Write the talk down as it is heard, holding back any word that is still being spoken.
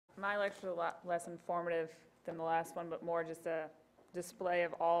my lecture is a lot less informative than the last one, but more just a display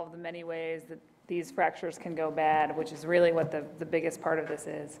of all of the many ways that these fractures can go bad, which is really what the biggest part of this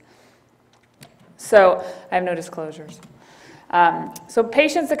is. So I have no disclosures. So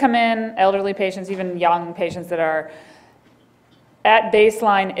patients that come in, elderly patients, even young patients that are at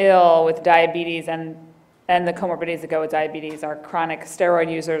baseline ill with diabetes and the comorbidities that go with diabetes, are chronic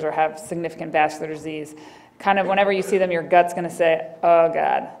steroid users or have significant vascular disease, kind of whenever you see them, your gut's going to say, oh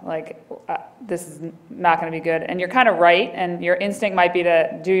God, like this is not going to be good. And you're kind of right, and your instinct might be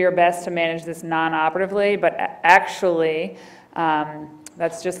to do your best to manage this non-operatively, but actually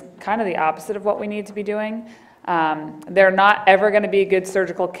that's just kind of the opposite of what we need to be doing. They're not ever going to be good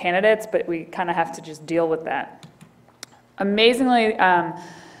surgical candidates, but we kind of have to just deal with that. Amazingly,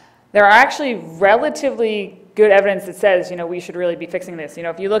 there are actually relatively good evidence that says, we should really be fixing this.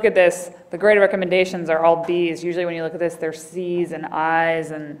 If you look at this, the grade recommendations are all Bs. Usually when you look at this, they're Cs and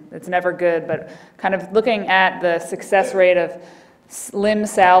Is, and it's never good. But kind of looking at the success rate of limb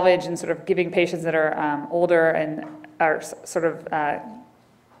salvage and sort of giving patients that are older and are sort of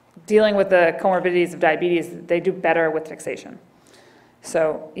dealing with the comorbidities of diabetes, they do better with fixation.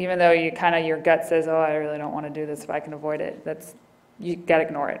 So even though your gut says, oh, I really don't want to do this if I can avoid it, you got to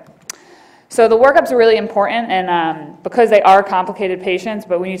ignore it. So the workups are really important, and because they are complicated patients,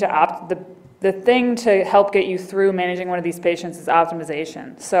 but we need to the thing to help get you through managing one of these patients is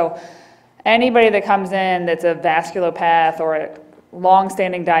optimization. So anybody that comes in that's a vasculopath or a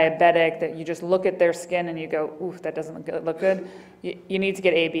long-standing diabetic that you just look at their skin and you go, ooh, that doesn't look good, you need to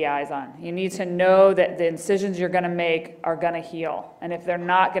get ABIs on. You need to know that the incisions you're going to make are going to heal. And if they're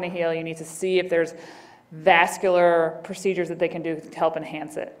not going to heal, you need to see if there's vascular procedures that they can do to help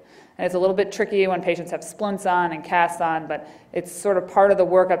enhance it. And it's a little bit tricky when patients have splints on and casts on, but it's sort of part of the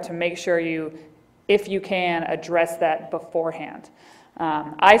workup to make sure you, if you can, address that beforehand.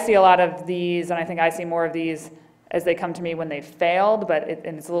 I see a lot of these, and I think I see more of these as they come to me when they've failed, but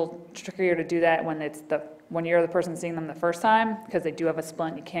it's a little trickier to do that when you're the person seeing them the first time, because they do have a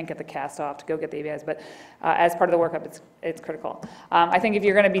splint, you can't get the cast off to go get the ABIs, but as part of the workup, it's critical. I think if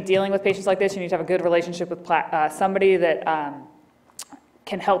you're going to be dealing with patients like this, you need to have a good relationship with somebody that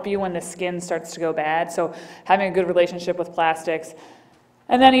can help you when the skin starts to go bad. So having a good relationship with plastics.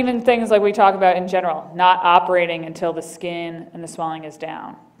 And then even things like we talk about in general, not operating until the skin and the swelling is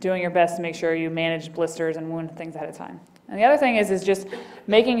down. Doing your best to make sure you manage blisters and wound things ahead of time. And the other thing is just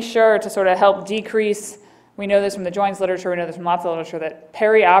making sure to sort of help decrease, we know this from the joints literature, we know this from lots of literature, that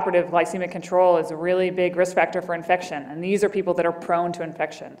perioperative glycemic control is a really big risk factor for infection. And these are people that are prone to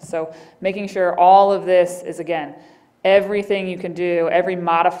infection. So making sure all of this is, again, everything you can do, every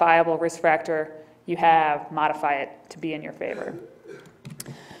modifiable risk factor you have, modify it to be in your favor.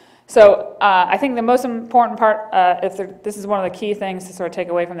 So I think the most important part, this is one of the key things to sort of take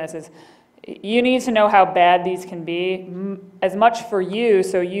away from this, is you need to know how bad these can be, as much for you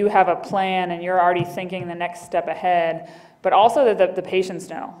so you have a plan and you're already thinking the next step ahead, but also that the patients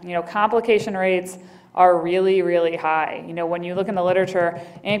know. Complication rates are really, really high. When you look in the literature,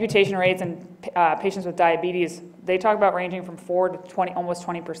 amputation rates in patients with diabetes, they talk about ranging from 4 to 20, almost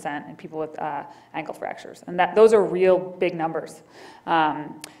 20% in people with ankle fractures. And those are real big numbers.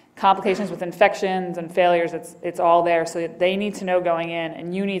 Complications with infections and failures, it's all there. So they need to know going in,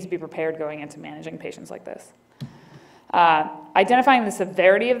 and you need to be prepared going into managing patients like this. Identifying the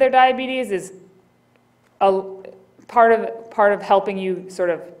severity of their diabetes is a part of helping you sort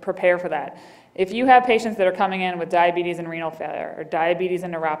of prepare for that. If you have patients that are coming in with diabetes and renal failure, or diabetes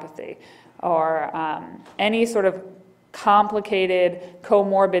and neuropathy, or any sort of complicated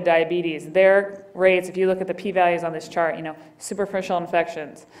comorbid diabetes, their rates, if you look at the p-values on this chart, superficial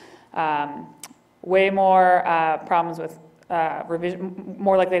infections, way more problems with revision,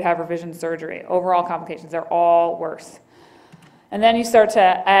 more likely to have revision surgery, overall complications, they're all worse. And then you start to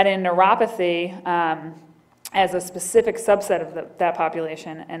add in neuropathy as a specific subset of that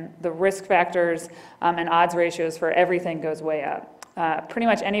population, and the risk factors and odds ratios for everything goes way up. Pretty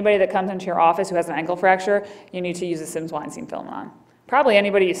much anybody that comes into your office who has an ankle fracture, you need to use a Semmes Weinstein film on. Probably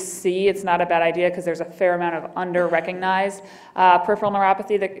anybody you see, it's not a bad idea because there's a fair amount of under-recognized peripheral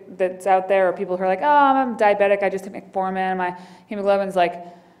neuropathy that's out there, or people who are like, oh, I'm diabetic, I just took metformin, my hemoglobin's like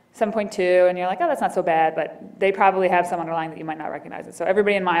 7.2, and you're like, oh, that's not so bad, but they probably have some underlying that you might not recognize it. So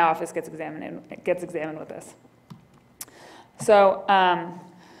everybody in my office gets examined with this. So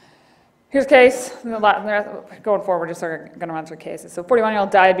here's a case. Going forward, we're just sort of going to run through cases. So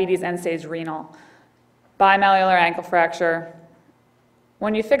 41-year-old diabetes, end-stage renal, bimalleolar ankle fracture.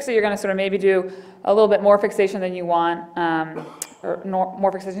 When you fix it, you're going to sort of maybe do a little bit more fixation than you want, or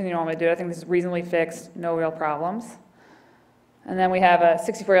more fixation than you normally do. I think this is reasonably fixed, no real problems. And then we have a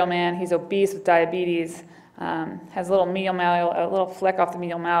 64-year-old man. He's obese with diabetes, has a little medial malleol, a little fleck off the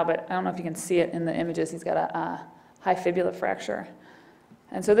medial malleol, but I don't know if you can see it in the images. He's got a high fibula fracture.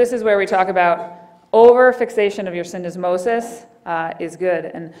 And so this is where we talk about over-fixation of your syndesmosis is good.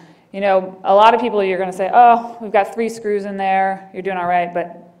 And you know, a lot of people, you're going to say, oh, we've got 3 screws in there, you're doing all right.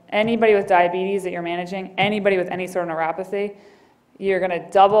 But anybody with diabetes that you're managing, anybody with any sort of neuropathy, you're going to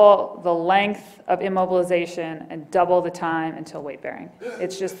double the length of immobilization and double the time until weight bearing.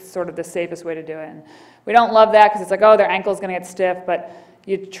 It's just sort of the safest way to do it. And we don't love that because it's like, oh, their ankle's going to get stiff, but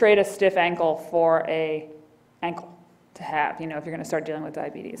you trade a stiff ankle for a ankle to have, you know, if you're going to start dealing with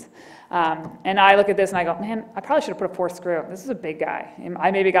diabetes. And I look at this and I go, man, I probably should have put a 4th screw. This is a big guy. I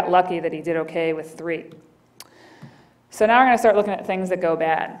maybe got lucky that he did okay with 3. So now we're going to start looking at things that go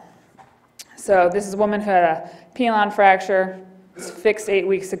bad. So this is a woman who had a pilon fracture. It's fixed 8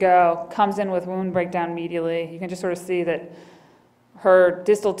 weeks ago, comes in with wound breakdown medially. You can just sort of see that her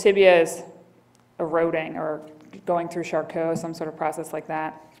distal tibia is eroding or going through Charcot, some sort of process like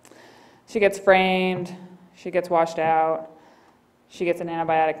that. She gets framed. She gets washed out, she gets an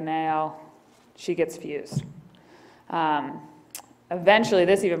antibiotic nail, she gets fused. Eventually,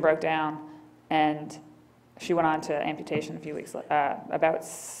 this even broke down, and she went on to amputation a few weeks, about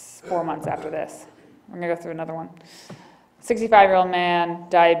 4 months after this. I'm going to go through another one. 65-year-old man,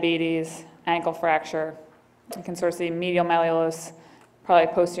 diabetes, ankle fracture. You can sort of see medial malleolus,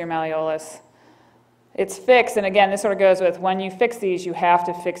 probably posterior malleolus. It's fixed, and again, this sort of goes with when you fix these, you have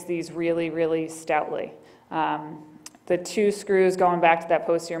to fix these really, really stoutly. The 2 screws going back to that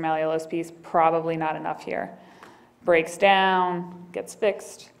posterior malleolus piece, probably not enough here. Breaks down, gets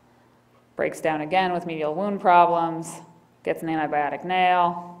fixed, breaks down again with medial wound problems, gets an antibiotic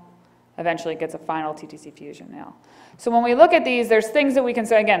nail, eventually gets a final TTC fusion nail. So when we look at these, there's things that we can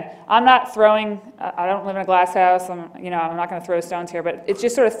say, again, I'm not throwing, I don't live in a glass house, I'm not going to throw stones here, but it's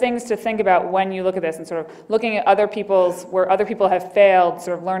just sort of things to think about when you look at this and sort of looking at other people's, where other people have failed,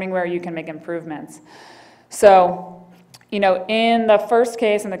 sort of learning where you can make improvements. So, you know, in the first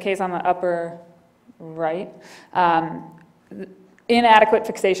case, in the case on the upper right, inadequate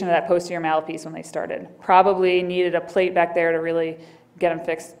fixation of that posterior malleolus piece when they started. Probably needed a plate back there to really get them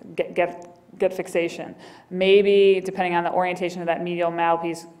fixed, get fixation. Maybe, depending on the orientation of that medial malleolus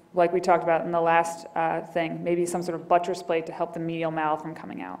piece, like we talked about in the last thing, maybe some sort of buttress plate to help the medial malleolus from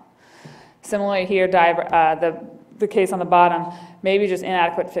coming out. Similarly here, the case on the bottom, maybe just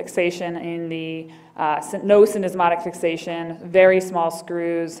inadequate fixation in the no syndesmotic fixation, very small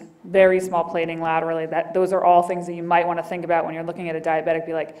screws, very small plating laterally. Those are all things that you might want to think about when you're looking at a diabetic.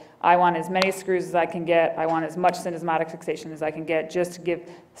 Be like, I want as many screws as I can get. I want as much syndesmotic fixation as I can get just to give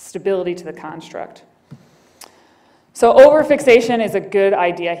stability to the construct. So overfixation is a good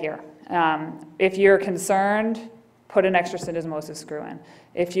idea here. If you're concerned, put an extra syndesmosis screw in.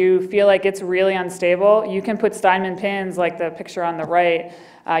 If you feel like it's really unstable, you can put Steinman pins like the picture on the right.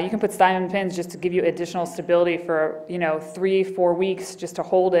 You can put Steinman pins just to give you additional stability for 3-4 weeks just to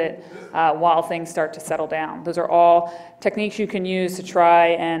hold it while things start to settle down. Those are all techniques you can use to try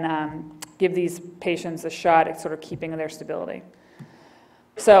and give these patients a shot at sort of keeping their stability.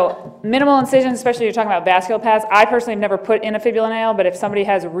 So minimal incisions, especially if you're talking about vasculopaths, I personally have never put in a fibula nail, but if somebody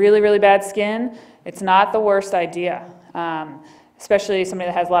has really, really bad skin, it's not the worst idea. Especially somebody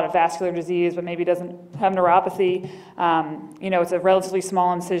that has a lot of vascular disease but maybe doesn't have neuropathy. It's a relatively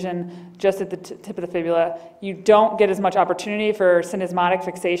small incision just at the tip of the fibula. You don't get as much opportunity for syndesmotic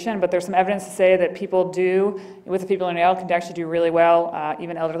fixation, but there's some evidence to say that people do, with a fibula nail, can actually do really well,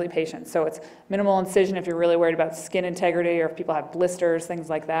 even elderly patients. So it's minimal incision if you're really worried about skin integrity or if people have blisters, things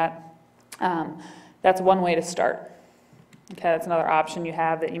like that. That's one way to start. Okay, that's another option you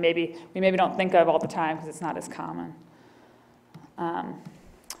have that we maybe don't think of all the time because it's not as common.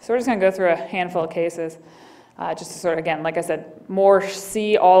 So we're just going to go through a handful of cases, just to sort of, again, like I said, more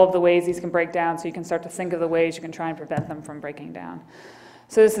see all of the ways these can break down so you can start to think of the ways you can try and prevent them from breaking down.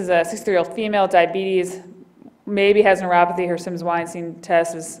 So this is a 63-year-old female, diabetes, maybe has neuropathy. Her Semmes-Weinstein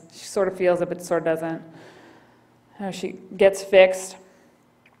test is, she sort of feels it, but sort of doesn't. She gets fixed.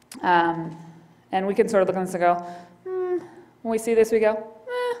 And we can sort of look at this and go, when we see this, we go,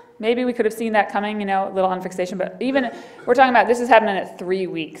 maybe we could have seen that coming, a little unfixation, but even, we're talking about this is happening at 3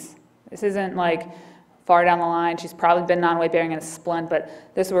 weeks. This isn't like far down the line. She's probably been non-weight bearing in a splint, but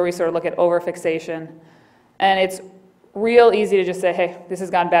this is where we sort of look at overfixation. And it's real easy to just say, hey, this has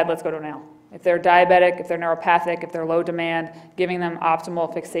gone bad, let's go to a nail. If they're diabetic, if they're neuropathic, if they're low demand, giving them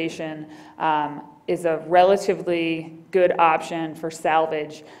optimal fixation is a relatively good option for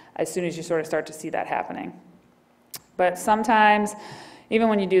salvage as soon as you sort of start to see that happening. But sometimes, Even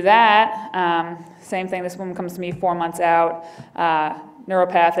when you do that, same thing, this woman comes to me 4 months out,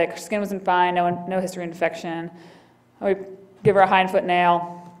 neuropathic, her skin wasn't fine, no history of infection. We give her a hind foot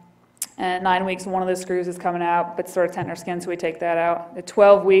nail. And at 9 weeks, one of the screws is coming out, but it's sort of tent in her skin, so we take that out. At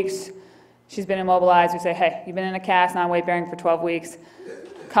 12 weeks, she's been immobilized. We say, hey, you've been in a cast, non-weight bearing for 12 weeks.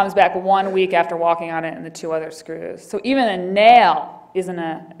 Comes back 1 week after walking on it and the 2 other screws. So even a nail is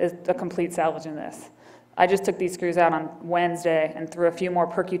a complete salvage in this. I just took these screws out on Wednesday and threw a few more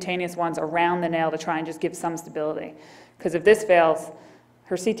percutaneous ones around the nail to try and just give some stability. Because if this fails,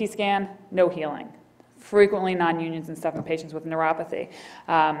 her CT scan, no healing. Frequently non-unions and stuff in patients with neuropathy.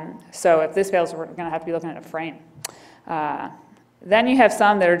 So if this fails, we're going to have to be looking at a frame. Then you have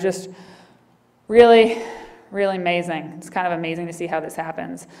some that are just really, really amazing. It's kind of amazing to see how this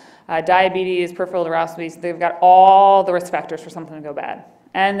happens. Diabetes, peripheral neuropathies, they've got all the risk factors for something to go bad.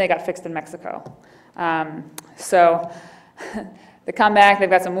 And they got fixed in Mexico. So they come back, they've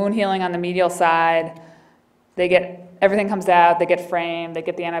got some wound healing on the medial side. Everything comes out, they get framed, they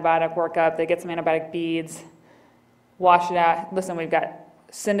get the antibiotic workup, they get some antibiotic beads, wash it out. Listen, we've got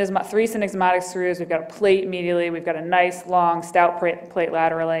 3 syndesmotic screws, we've got a plate medially, we've got a nice long stout plate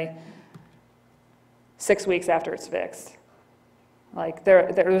laterally. 6 weeks after it's fixed. Like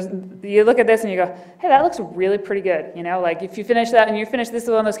you look at this and you go, hey, that looks really pretty good. You know, like if you finish that and you finish, this is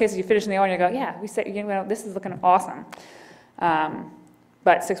one of those cases you finish in the OR and you go, yeah, we say, you know, this is looking awesome.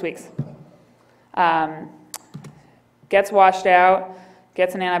 But 6 weeks. Gets washed out,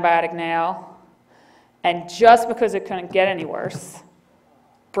 gets an antibiotic nail, and just because it couldn't get any worse,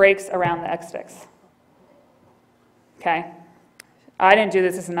 breaks around the X-sticks. Okay? I didn't do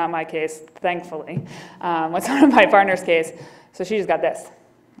this. This is not my case, thankfully. It's one of my partner's case. So she just got this.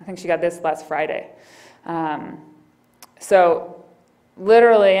 I think she got this last Friday. So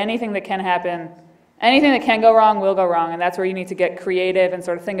literally anything that can happen, anything that can go wrong will go wrong, and that's where you need to get creative and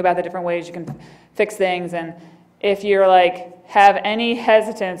sort of think about the different ways you can fix things. And if you're like, have any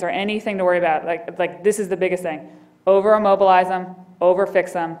hesitance or anything to worry about, like this is the biggest thing. Over immobilize them, over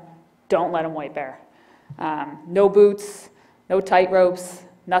fix them, don't let them weight bear. No boots, no tight ropes,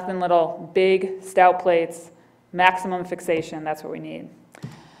 nothing little, big stout plates, maximum fixation, that's what we need.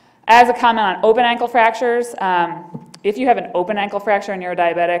 As a comment on open ankle fractures, if you have an open ankle fracture and you're a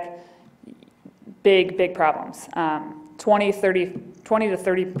diabetic, big problems. 20 to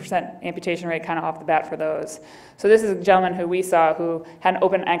 30% amputation rate kind of off the bat for those. So this is a gentleman who we saw who had an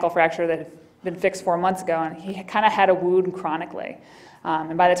open ankle fracture that had been fixed 4 months ago, and he kind of had a wound chronically.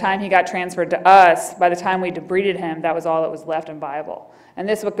 And by the time he got transferred to us, by the time we debrided him, that was all that was left and viable. And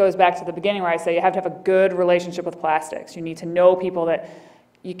this is what goes back to the beginning where I say you have to have a good relationship with plastics. You need to know people that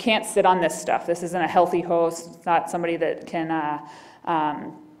you can't sit on this stuff. This isn't a healthy host. It's not somebody that can,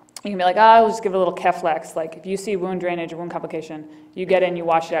 you can be like, oh, I'll just give it a little Keflex. Like if you see wound drainage or wound complication, you get in, you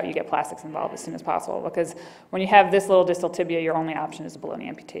wash it out, you get plastics involved as soon as possible. Because when you have this little distal tibia, your only option is a baloney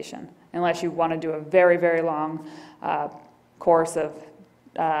amputation, unless you want to do a very, very long course of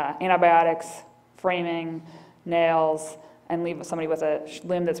antibiotics, framing, nails, and leave somebody with a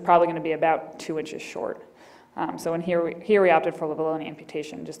limb that's probably going to be about 2 inches short. So here we opted for a baloney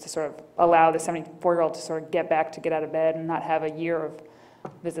amputation, just to sort of allow the 74-year-old to sort of get out of bed and not have a year of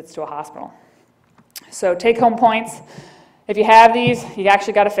visits to a hospital. So take-home points. If you have these, you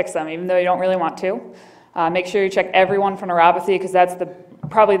actually got to fix them, even though you don't really want to. Make sure you check everyone for neuropathy, because that's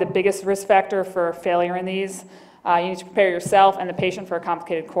probably the biggest risk factor for failure in these. You need to prepare yourself and the patient for a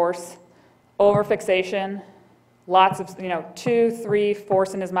complicated course. Overfixation, lots of 2, 3, 4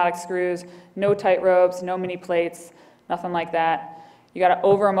 syndesmotic screws, no tight ropes, no mini plates, nothing like that. You got to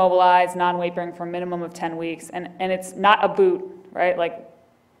over-immobilize non-weight bearing for a minimum of 10 weeks, and it's not a boot, right? Like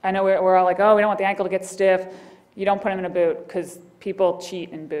I know we're all like, oh, we don't want the ankle to get stiff. You don't put them in a boot because people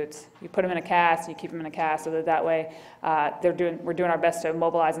cheat in boots. You put them in a cast, you keep them in a cast, so that way we're doing our best to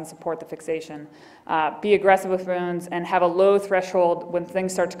mobilize and support the fixation. Be aggressive with wounds and have a low threshold when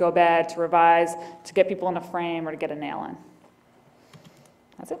things start to go bad to revise, to get people in a frame or to get a nail in.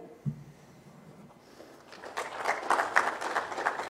 That's it.